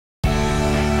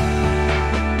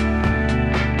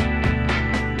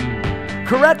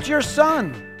Correct your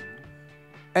son,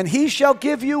 and he shall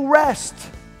give you rest.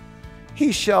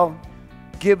 He shall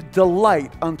give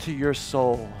delight unto your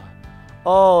soul.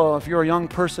 Oh, if you're a young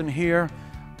person here,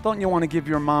 don't you want to give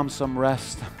your mom some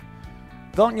rest?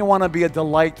 Don't you want to be a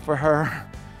delight for her?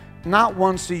 Not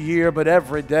once a year, but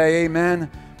every day, amen?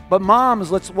 But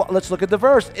moms, let's look at the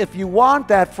verse. If you want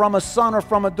that from a son or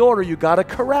from a daughter, you got to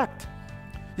correct.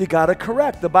 You got to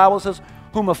correct. The Bible says,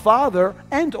 whom a father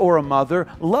and or a mother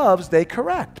loves, they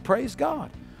correct. Praise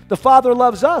God. The Father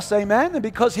loves us, amen? And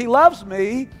because he loves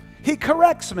me, he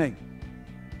corrects me.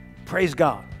 Praise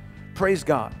God. Praise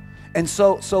God. And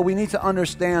so we need to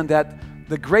understand that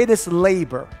the greatest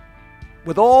labor,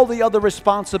 with all the other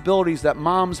responsibilities that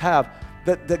moms have,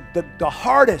 the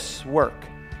hardest work,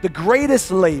 the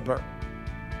greatest labor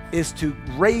is to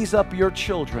raise up your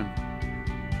children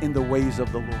in the ways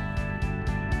of the Lord.